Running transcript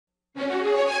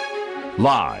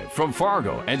Live from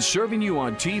Fargo and serving you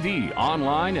on TV,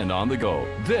 online, and on the go,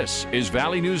 this is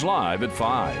Valley News Live at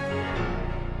 5.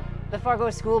 The Fargo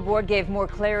School Board gave more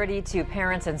clarity to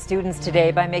parents and students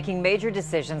today by making major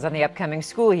decisions on the upcoming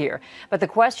school year. But the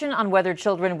question on whether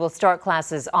children will start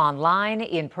classes online,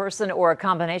 in person, or a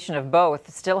combination of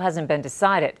both still hasn't been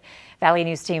decided. Valley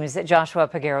News Team's Joshua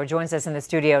Peguero joins us in the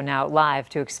studio now live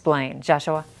to explain.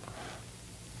 Joshua.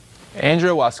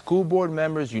 Andrea, while school board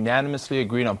members unanimously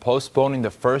agreed on postponing the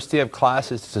first day of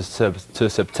classes to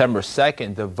September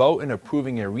 2nd, the vote in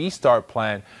approving a restart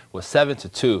plan was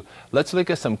 7-2. Let's look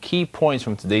at some key points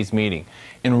from today's meeting.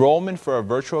 Enrollment for a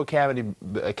virtual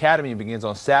academy begins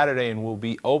on Saturday and will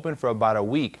be open for about a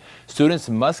week. Students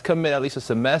must commit at least a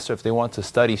semester if they want to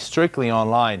study strictly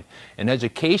online. An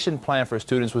education plan for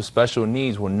students with special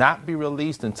needs will not be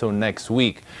released until next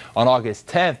week. On August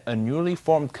 10th, a newly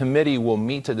formed committee will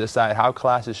meet to decide how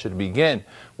classes should begin,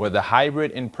 whether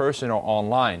hybrid, in person, or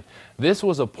online. This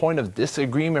was a point of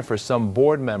disagreement for some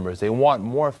board members. They want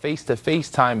more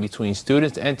face-to-face time between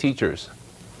students and teachers.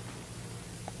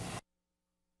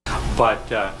 But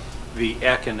the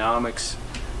economics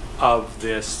of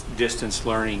this distance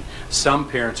learning, some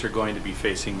parents are going to be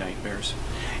facing nightmares.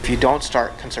 If you don't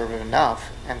start conservative enough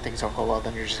and things don't go well,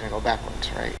 then you're just going to go backwards,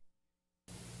 right?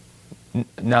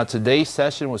 Now, today's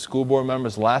session with school board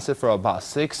members lasted for about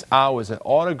 6 hours and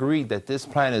all agreed that this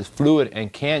plan is fluid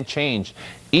and can change.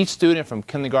 Each student from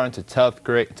kindergarten to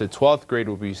 12th grade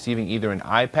will be receiving either an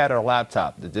iPad or a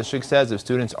laptop. The district says if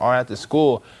students are at the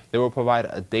school, they will provide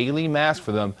a daily mask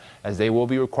for them, as they will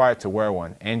be required to wear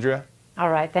one. Andrea? All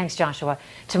right, thanks, Joshua.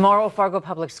 Tomorrow, Fargo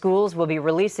Public Schools will be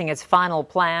releasing its final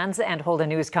plans and hold a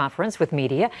news conference with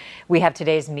media. We have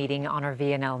today's meeting on our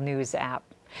VNL News app.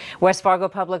 West Fargo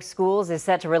Public Schools is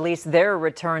set to release their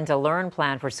Return to Learn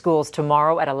plan for schools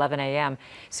tomorrow at 11 a.m.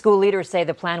 School leaders say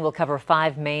the plan will cover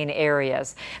 5 main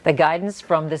areas: the guidance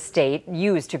from the state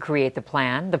used to create the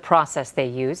plan, the process they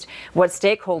used, what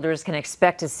stakeholders can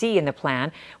expect to see in the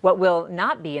plan, what will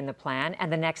not be in the plan, and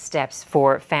the next steps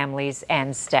for families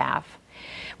and staff.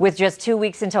 With just 2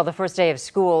 weeks until the first day of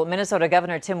school, Minnesota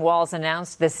Governor Tim Walz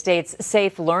announced the state's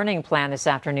Safe Learning Plan this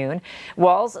afternoon.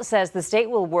 Walz says the state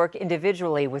will work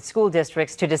individually with school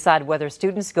districts to decide whether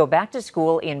students go back to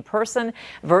school in person,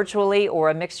 virtually, or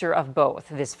a mixture of both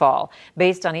this fall,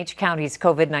 based on each county's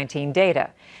COVID-19 data.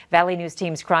 Valley News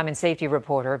Team's crime and safety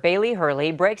reporter Bailey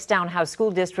Hurley breaks down how school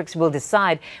districts will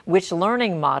decide which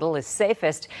learning model is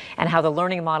safest and how the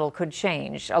learning model could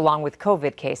change along with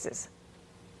COVID cases.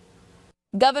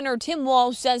 Governor Tim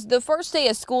Walz says the first day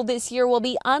of school this year will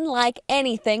be unlike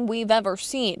anything we've ever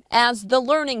seen, as the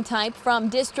learning type from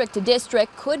district to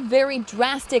district could vary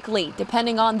drastically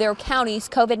depending on their county's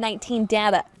COVID-19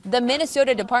 data. The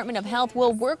Minnesota Department of Health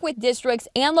will work with districts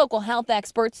and local health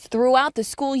experts throughout the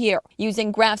school year,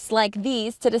 using graphs like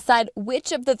these to decide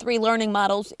which of the 3 learning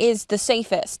models is the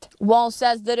safest. Walz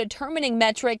says the determining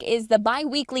metric is the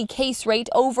biweekly case rate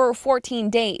over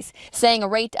 14 days, saying a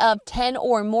rate of 10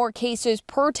 or more cases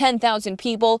per 10,000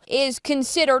 people is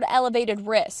considered elevated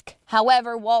risk.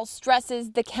 However, Walz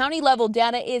stresses the county level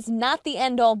data is not the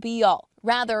end-all be-all.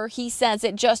 Rather, he says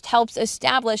it just helps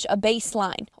establish a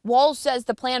baseline. Walz says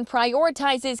the plan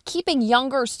prioritizes keeping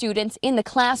younger students in the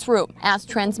classroom, as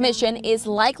transmission is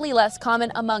likely less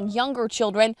common among younger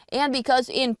children and because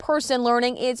in-person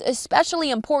learning is especially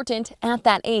important at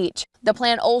that age. The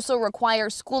plan also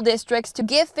requires school districts to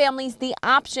give families the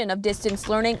option of distance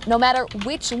learning no matter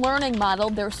which learning model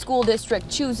their school district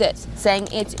chooses, saying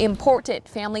it's important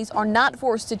families are not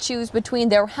forced to choose between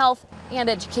their health and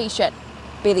education.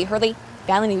 Bailey Hurley,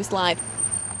 Valley News Live.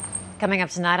 Coming up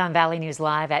tonight on Valley News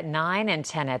Live at 9 and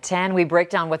 10 at 10, we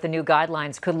break down what the new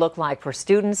guidelines could look like for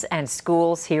students and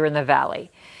schools here in the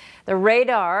Valley. The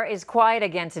radar is quiet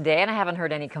again today, and I haven't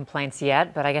heard any complaints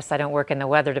yet, but I guess I don't work in the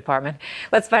weather department.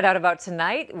 Let's find out about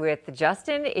tonight with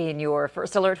Justin in your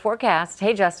First Alert forecast.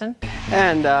 Hey, Justin.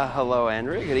 And hello,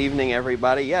 Andrea. Good evening,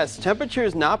 everybody. Yes,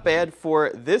 temperatures not bad for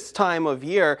this time of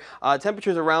year.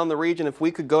 Temperatures around the region, if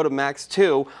we could go to max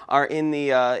 2, are in the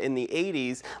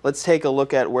 80s. Let's take a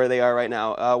look at where they are right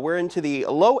now. We're into the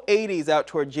low 80s out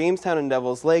toward Jamestown and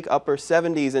Devil's Lake, upper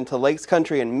 70s into Lakes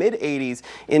Country, and mid 80s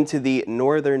into the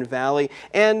northern Valley,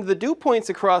 and the dew points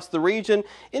across the region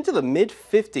into the mid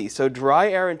 50s, so dry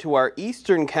air into our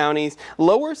eastern counties,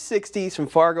 lower 60s from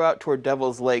Fargo out toward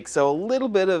Devil's Lake, so a little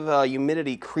bit of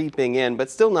humidity creeping in, but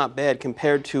still not bad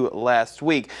compared to last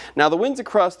week. Now the winds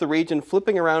across the region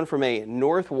flipping around from a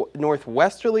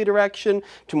northwesterly direction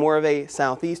to more of a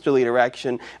southeasterly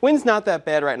direction. Wind's not that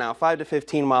bad right now, 5 to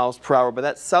 15 miles per hour, but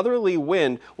that southerly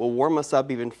wind will warm us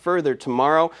up even further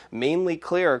tomorrow. Mainly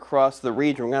clear across the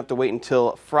region. We're going to have to wait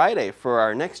until Friday Friday for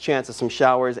our next chance of some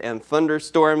showers and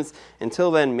thunderstorms. Until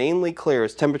then, mainly clear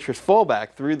as temperatures fall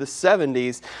back through the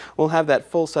 70s. We'll have that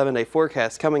full 7-day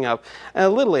forecast coming up a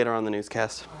little later on the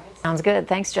newscast. Sounds good.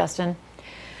 Thanks, Justin.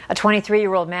 A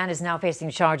 23-year-old man is now facing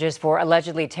charges for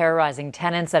allegedly terrorizing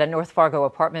tenants at a North Fargo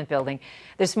apartment building.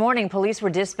 This morning, police were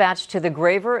dispatched to the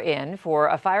Graver Inn for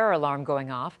a fire alarm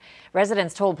going off.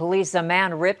 Residents told police a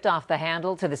man ripped off the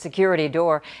handle to the security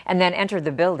door and then entered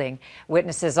the building.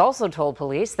 Witnesses also told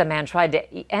police the man tried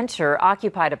to enter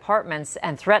occupied apartments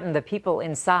and threatened the people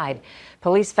inside.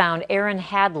 Police found Aaron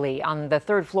Hadley on the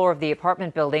 3rd floor of the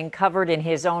apartment building, covered in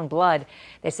his own blood.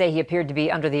 They say he appeared to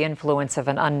be under the influence of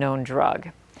an unknown drug.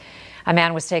 A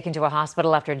man was taken to a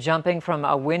hospital after jumping from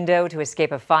a window to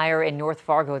escape a fire in North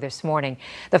Fargo this morning.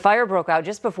 The fire broke out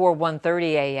just before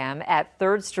 1:30 a.m. at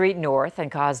 3rd Street North and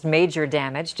caused major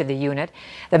damage to the unit.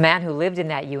 The man who lived in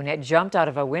that unit jumped out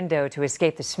of a window to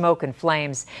escape the smoke and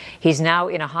flames. He's now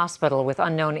in a hospital with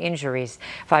unknown injuries.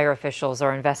 Fire officials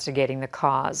are investigating the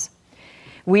cause.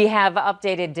 We have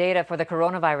updated data for the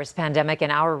coronavirus pandemic in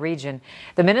our region.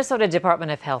 The Minnesota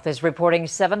Department of Health is reporting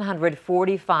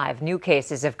 745 new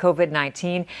cases of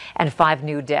COVID-19 and 5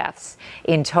 new deaths.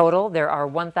 In total, there are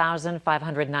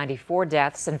 1,594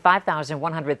 deaths and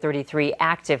 5,133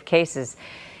 active cases.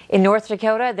 In North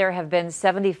Dakota, there have been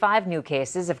 75 new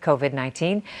cases of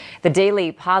COVID-19. The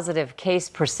daily positive case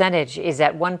percentage is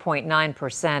at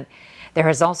 1.9%. There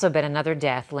has also been another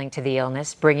death linked to the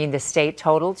illness, bringing the state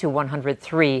total to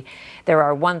 103. There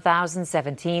are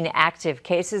 1,017 active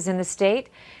cases in the state.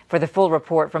 For the full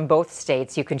report from both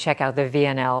states, you can check out the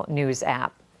VNL News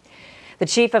app. The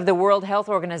chief of the World Health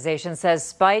Organization says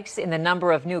spikes in the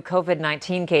number of new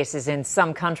COVID-19 cases in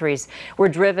some countries were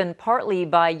driven partly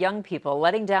by young people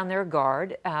letting down their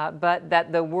guard, but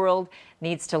that the world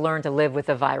needs to learn to live with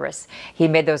the virus. He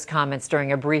made those comments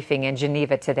during a briefing in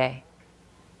Geneva today.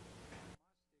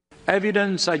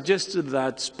 Evidence suggested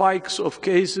that spikes of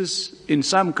cases in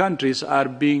some countries are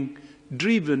being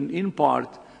driven in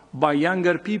part by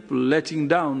younger people letting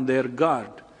down their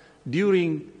guard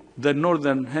during the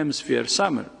Northern Hemisphere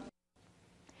summer.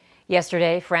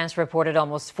 Yesterday, France reported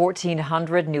almost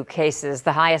 1,400 new cases,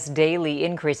 the highest daily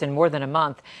increase in more than a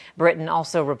month. Britain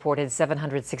also reported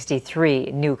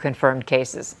 763 new confirmed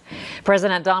cases.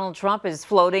 President Donald Trump is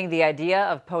floating the idea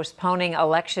of postponing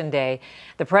Election Day.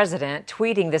 The president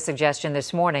tweeting the suggestion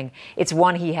this morning. It's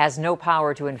one he has no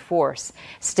power to enforce,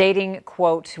 stating,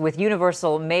 quote, with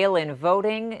universal mail-in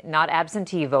voting, not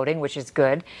absentee voting, which is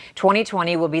good,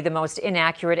 2020 will be the most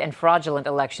inaccurate and fraudulent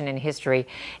election in history.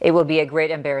 It will be a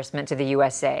great embarrassment to the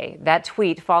USA. That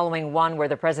tweet following one where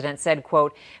the president said,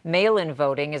 quote, mail-in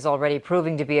voting is already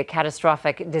proving to be a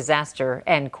catastrophic disaster,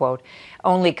 end quote.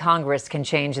 Only Congress can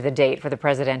change the date for the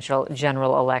presidential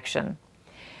general election.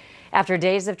 After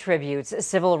days of tributes,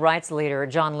 civil rights leader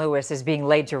John Lewis is being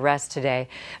laid to rest today.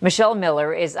 Michelle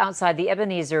Miller is outside the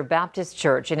Ebenezer Baptist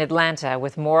Church in Atlanta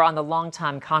with more on the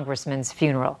longtime congressman's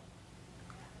funeral.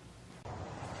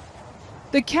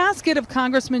 The casket of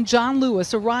Congressman John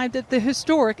Lewis arrived at the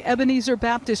historic Ebenezer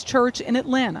Baptist Church in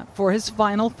Atlanta for his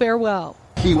final farewell.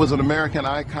 He was an American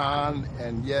icon,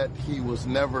 and yet he was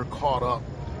never caught up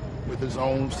with his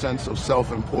own sense of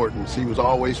self-importance. He was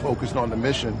always focused on the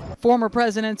mission. Former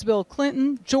Presidents Bill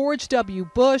Clinton, George W.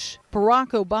 Bush,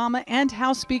 Barack Obama, and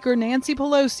House Speaker Nancy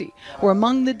Pelosi were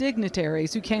among the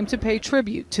dignitaries who came to pay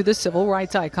tribute to the civil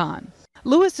rights icon.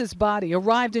 Lewis's body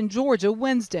arrived in Georgia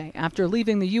Wednesday after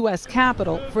leaving the U.S.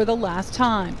 Capitol for the last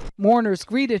time. Mourners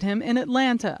greeted him in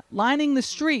Atlanta, lining the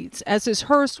streets as his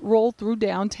hearse rolled through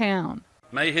downtown.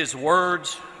 May his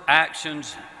words,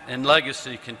 actions, and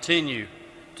legacy continue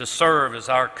to serve as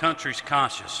our country's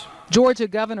conscience. Georgia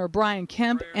Governor Brian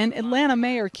Kemp and Atlanta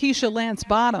Mayor Keisha Lance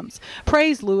Bottoms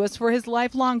praised Lewis for his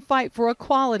lifelong fight for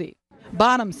equality.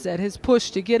 Bottoms said his push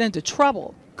to get into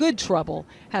trouble, good trouble,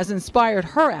 has inspired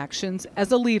her actions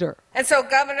as a leader. And so,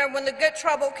 Governor, when the good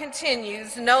trouble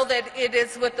continues, know that it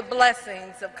is with the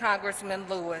blessings of Congressman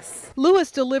Lewis. Lewis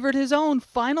delivered his own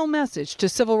final message to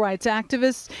civil rights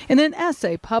activists in an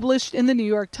essay published in the New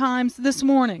York Times this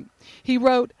morning. He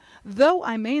wrote, "Though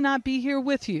I may not be here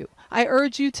with you, I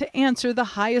urge you to answer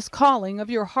the highest calling of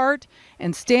your heart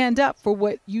and stand up for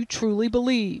what you truly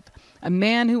believe." A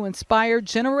man who inspired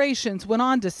generations went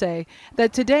on to say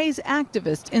that today's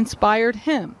activists inspired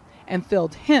him and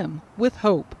filled him with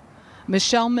hope.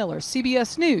 Michelle Miller,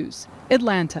 CBS News,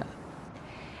 Atlanta.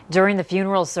 During the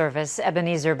funeral service,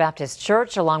 Ebenezer Baptist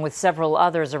Church, along with several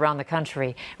others around the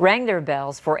country, rang their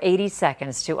bells for 80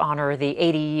 seconds to honor the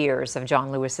 80 years of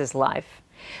John Lewis's life.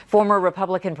 Former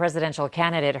Republican presidential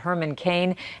candidate Herman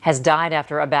Cain has died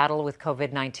after a battle with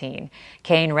COVID-19.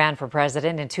 Cain ran for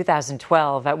president in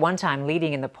 2012, at one time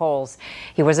leading in the polls.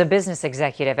 He was a business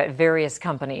executive at various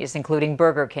companies, including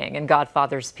Burger King and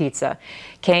Godfather's Pizza.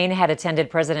 Cain had attended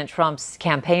President Trump's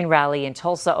campaign rally in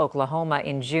Tulsa, Oklahoma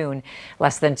in June.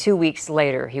 Less than 2 weeks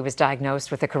later, he was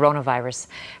diagnosed with the coronavirus.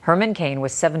 Herman Cain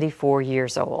was 74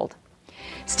 years old.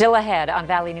 Still ahead on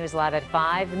Valley News Live at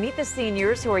 5, meet the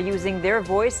seniors who are using their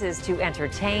voices to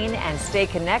entertain and stay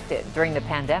connected during the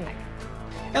pandemic.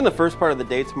 And the first part of the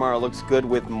day tomorrow looks good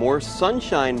with more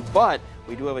sunshine, but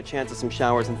we do have a chance of some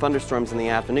showers and thunderstorms in the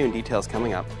afternoon. Details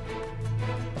coming up.